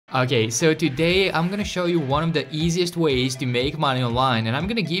Okay, so today I'm gonna show you one of the easiest ways to make money online, and I'm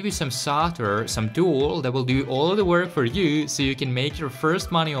gonna give you some software, some tool that will do all of the work for you so you can make your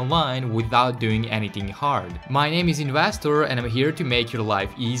first money online without doing anything hard. My name is Investor and I'm here to make your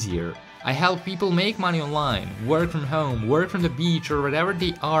life easier. I help people make money online, work from home, work from the beach or wherever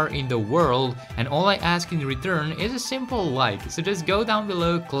they are in the world, and all I ask in return is a simple like. So just go down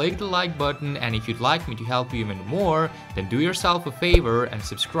below, click the like button, and if you'd like me to help you even more, then do yourself a favor and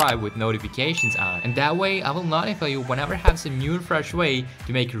subscribe with notifications on. And that way I will notify you whenever I have some new and fresh way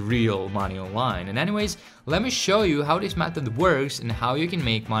to make real money online. And anyways, let me show you how this method works and how you can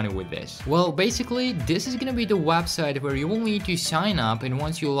make money with this. Well, basically, this is gonna be the website where you will need to sign up, and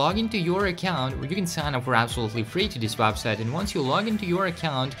once you log into your account, you can sign up for absolutely free to this website, and once you log into your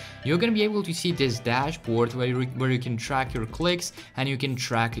account, you're gonna be able to see this dashboard where you can track your clicks and you can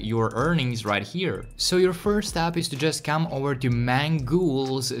track your earnings right here. So your first step is to just come over to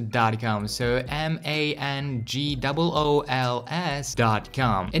mangools.com, so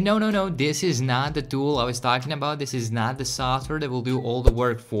MANGOOLS.com. And no, this is not the tool I was talking about. This is not the software that will do all the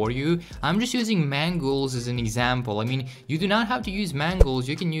work for you. I'm just using Mangools as an example. I mean, you do not have to use Mangools.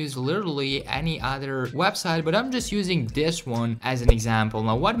 You can use literally any other website, but I'm just using this one as an example.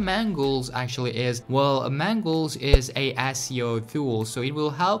 Now, what Mangools actually is, well, Mangools is a SEO tool, so it will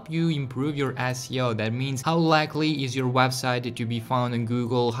help you improve your SEO. That means how likely is your website to be found on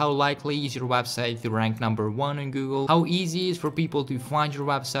Google, how likely is your website to rank #1 on Google, how easy it is for people to find your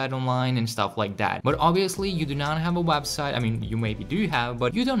website online and stuff like that. But obviously you do not have a website. I mean, you maybe do have,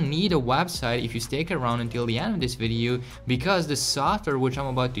 but you don't need a website if you stick around until the end of this video, because the software which I'm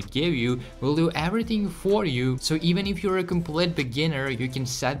about to give you will do everything for you. So even if you're a complete beginner, you can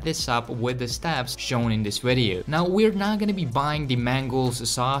set this up with the steps shown in this video. Now, we're not going to be buying the Mangools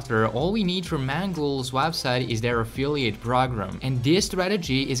software. All we need for Mangools website is their affiliate program, and this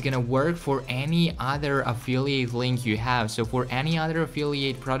strategy is going to work for any other affiliate link you have. So for any other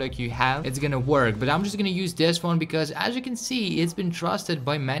affiliate product you have, it's going to work, but I'm just going to use this one because, as you can see, it's been trusted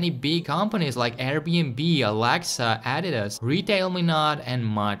by many big companies like Airbnb, Alexa, Adidas, RetailMeNot, and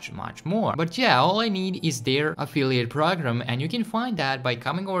much more. But yeah, all I need is their affiliate program, and you can find that by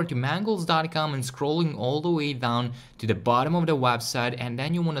coming over to mangools.com and scrolling all the way down to the bottom of the website, and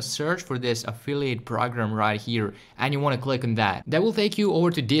then you want to search for this affiliate program right here, and you want to click on that. That will take you over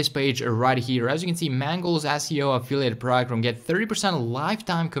to this page right here. As you can see, Mangools SEO affiliate program, get 30%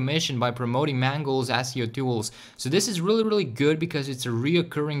 lifetime commission by promoting Mangools SEO tools. So this is really good because it's a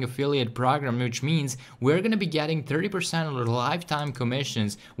reoccurring affiliate program, which means we're going to be getting 30% of lifetime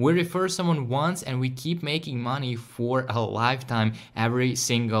commissions. We refer someone once and we keep making money for a lifetime every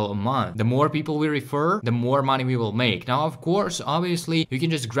single month. The more people we refer, the more money we will make. Now, of course, obviously, you can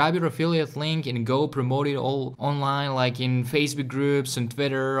just grab your affiliate link and go promote it all online, like in Facebook groups, on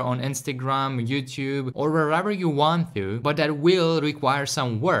Twitter, on Instagram, YouTube, or wherever you want to, but that will require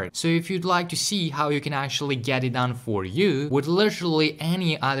some work. So if you'd like to see how you can actually get it done for you with literally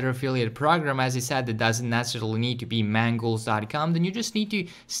any other affiliate program, as I said, that doesn't necessarily need to be mangools.com, then you just need to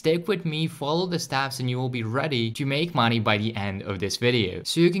stick with me, follow the steps, and you will be ready to make money by the end of this video.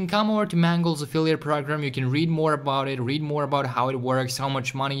 So you can come over to Mangools affiliate program, you can read more about it, read more about how it works, how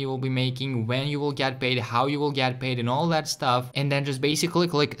much money you will be making, when you will get paid, how you will get paid, and all that stuff, and then just basically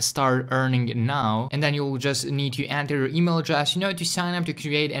click start earning now, and then you'll just need to enter your email address. You know, to sign up to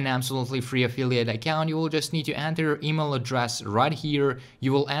create an absolutely free affiliate account, you will just need to enter your email address right here.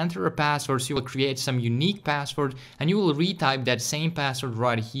 You will enter a password, so you will create some unique password, and you will retype that same password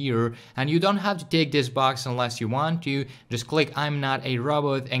right here, and you don't have to tick this box unless you want to. Just click I'm not a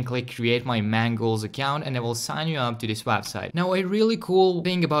robot and click create my Mangools account, and it will sign you up to this website. Now, a really cool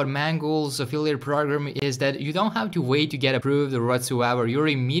thing about Mangools affiliate program is that you don't have to wait to get approved or whatsoever. You're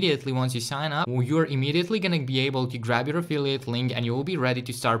immediately, once you sign up, you're immediately gonna be able to grab your affiliate link, and you will be ready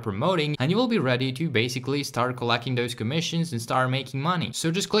to start promoting, and you will be ready to basically start collecting those commissions and start making money.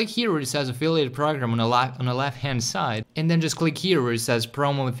 So just click here where it says affiliate program on the left hand side, and then just click here where it says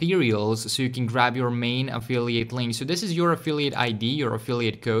promo materials, so you can grab your main affiliate link. So this is your affiliate ID, your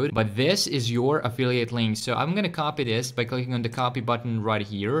affiliate code, but this is your affiliate link. So I'm gonna copy this by clicking on the copy button right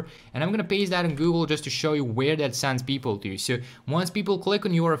here, and I'm gonna paste that in Google just to show you where that sends people to. So once people click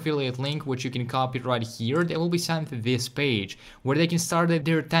on your affiliate link, which you can copy right here, they will be sent to this page where they can start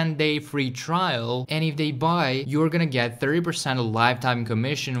their 10-day free trial, and if they buy, you're gonna get 30% lifetime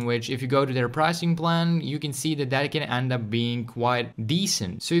commission, which if you go to their pricing plan, you can see that can end up being quite decent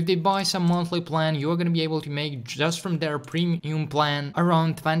decent. So if they buy some monthly plan, you're gonna be able to make just from their premium plan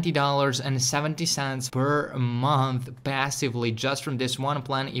around $20.70 per month passively just from this one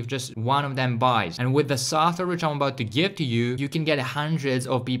plan if just one of them buys. And with the software which I'm about to give to you, you can get hundreds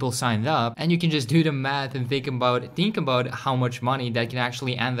of people signed up, and you can just do the math and think about how much money that can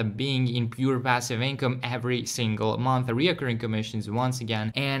actually end up being in pure passive income every single month. The recurring commissions once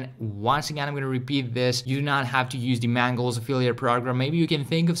again. And once again, I'm going to repeat this. You do not have to use the Mangoals affiliate program. Maybe you can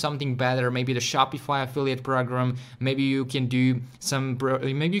think of something better. Maybe the Shopify affiliate program. Maybe you can do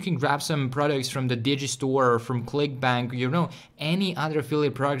maybe you can grab some products from the Digistore or from ClickBank, you know, any other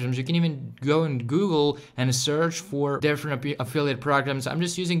affiliate programs. You can even go on Google and search for different affiliate programs. I'm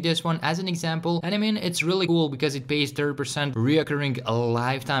just using this one as an example, and I mean, it's really cool because it pays 30% recurring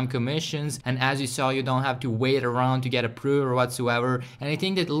lifetime commissions, and as you saw, you don't have to wait around to get approved or whatsoever. And I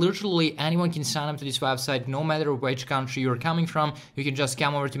think that literally anyone can sign up to this website, no matter which country you're coming from. You can just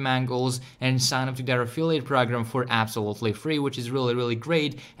come over to Mangoals and sign up to their affiliate program for absolutely free, which is really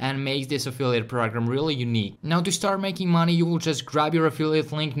great and makes this affiliate program really unique. Now, to start making money, you will just grab your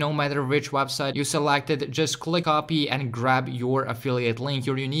affiliate link, no matter which website you selected. Just click copy and grab your affiliate link,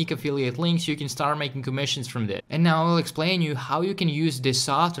 your unique affiliate link, so you can start making commissions from this. And now I'll explain you how you can use this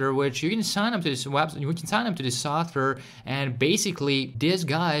software, which you can sign up to this website. You can sign up to this software, and basically these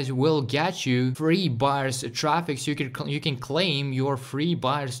guys will get you free buyers traffic, so you can claim your free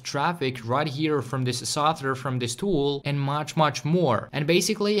buyers traffic right here from this software, from this tool, and much more. And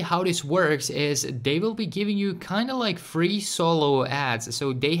basically how this works is they will be giving you kind of like free solo ads.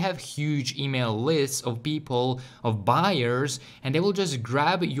 So they have huge email lists of people, of buyers, and they will just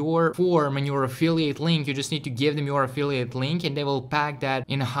grab your form and your affiliate link. You just need to give them your affiliate link, and they will pack that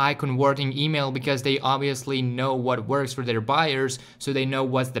in a high converting email because they obviously know what works for their buyers. So they know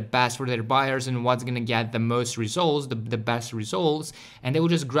what's the best for their buyers and what's gonna get the most results, the best results. And they will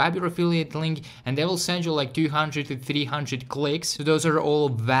just grab your affiliate link, and they will send you like 200 to 300 clicks. So those are all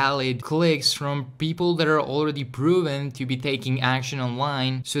valid clicks from people that are already proven to be taking action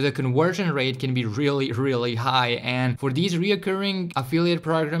online. So the conversion rate can be really high. And for these reoccurring affiliate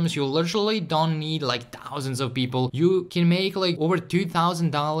programs, you literally don't need like thousands of people. You can make like over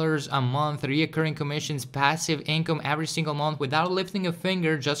 $2,000 a month reoccurring commissions, passive income every single month without lifting a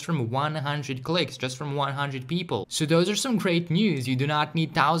finger, just from 100 clicks, just from 100 people. So those are some great news. You do not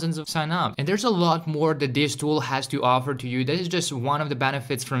need thousands of sign up. And there's a lot more that this tool has to offer to you. That is just one of the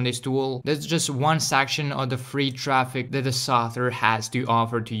benefits from this tool. That's just one section of the free traffic that the software has to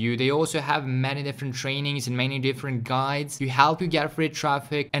offer to you. They also have many different trainings and many different guides to help you get free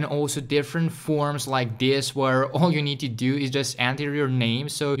traffic, and also different forms like this where all you need to do is just enter your name.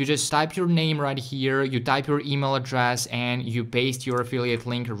 So you just type your name right here, you type your email address, and you paste your affiliate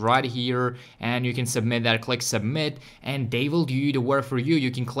link right here, and you can submit that. Click submit, and they will do the work for you.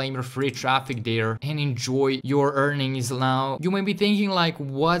 You can claim your free traffic there and enjoy your earnings. Now you may be thinking like,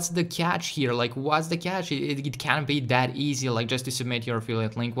 what's the catch here? Like, what's the catch? It can't be that easy, like just to submit your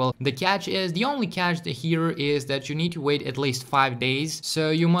affiliate link. Well, the only catch here is that you need to wait at least 5 days. So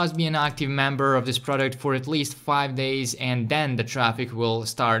you must be an active member of this product for at least 5 days, and then the traffic will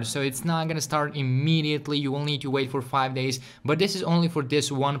start. So it's not gonna start immediately. You will need to wait for 5 days, but this is only for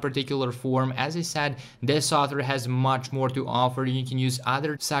this one particular form. As I said, this software has much more to offer. You can use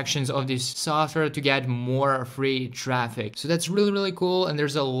other sections of this software to get more free traffic. So that's really cool, and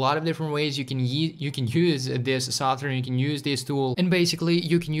there's a lot of different ways you can use this software. You can use this tool, and basically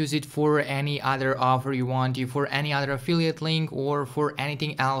you can use it for any other offer you want to, for any other affiliate link, or for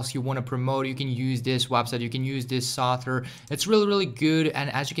anything else you want to promote. You can use this website, you can use this software. It's really good, and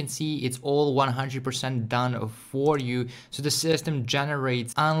as you can see, it's all 100% done for you. So the system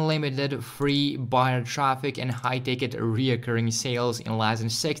generates unlimited free buyer traffic and high ticket reoccurring sales in less than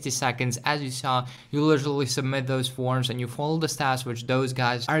 60 seconds. As you saw, you literally submit those forms and you follow the steps which those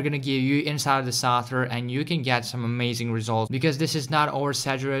guys are gonna give you inside the software, and you can get some amazing results because this is not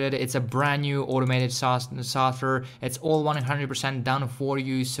oversaturated. It's a brand new automated software. It's all 100% done for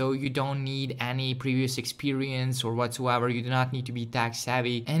you, so you don't need any previous experience or whatsoever. You do not need to be tech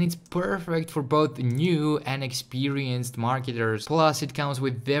savvy, and it's perfect for both new and experienced marketers. Plus it comes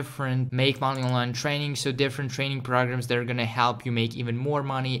with different make money online training, so different training programs that are gonna help you make even more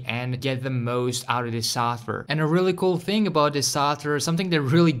money and get the most out of this software. And a really cool thing about this software, something that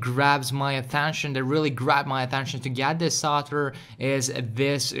really grabs my attention, to get this software, is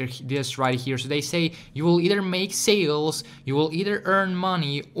this right here. So they say you will either make sales, you will either earn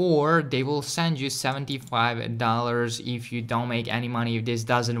money, or they will send you $75 if you don't make any money. If this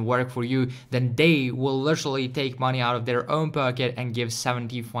doesn't work for you, then they will literally take money out of their own pocket and give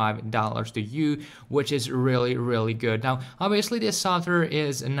 $75 to you, which is really good. Now obviously this software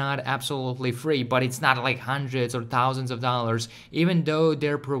is not absolutely free, but it's not like hundreds or thousands of dollars. Even though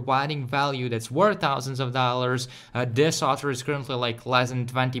they're providing value that's worth thousands of dollars, this software is currently like less than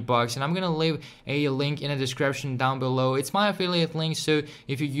 20 bucks, and I'm gonna leave a link in the description down below. It's my affiliate link, so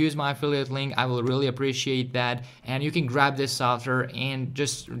if you use my affiliate link, I will really appreciate that, and you can grab this software. And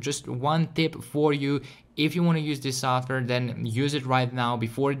just one tip for you: if you want to use this software, then use it right now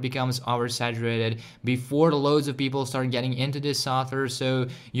before it becomes oversaturated, before loads of people start getting into this software, so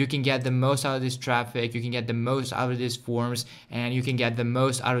you can get the most out of this traffic, you can get the most out of these forms, and you can get the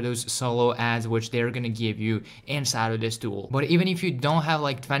most out of those solo ads which they're gonna give you inside of this tool. But even if you don't have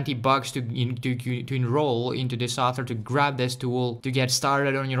like 20 bucks to enroll into this software, to grab this tool, to get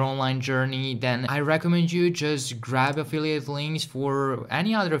started on your online journey, then I recommend you just grab affiliate links for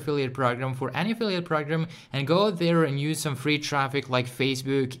any other affiliate program, and go out there and use some free traffic like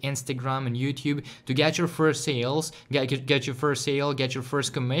Facebook, Instagram, and YouTube to get your first sales, get your first sale, get your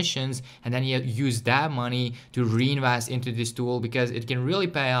first commissions, and then you use that money to reinvest into this tool, because it can really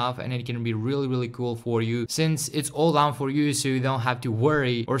pay off and it can be really cool for you, since it's all down for you, so you don't have to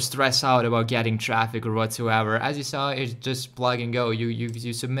worry or stress out about getting traffic or whatsoever. As you saw, it's just plug and go.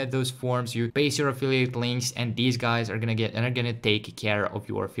 You submit those forms, you paste your affiliate links, and these guys are gonna take care of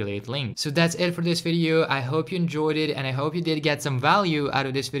your affiliate links. So that's it for this video. I hope you enjoyed it, and I hope you did get some value out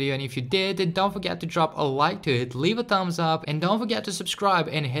of this video, and if you did, then don't forget to drop a like to it, leave a thumbs up, and don't forget to subscribe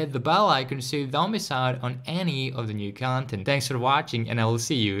and hit the bell icon so you don't miss out on any of the new content. Thanks for watching, and I will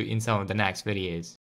see you in some of the next videos.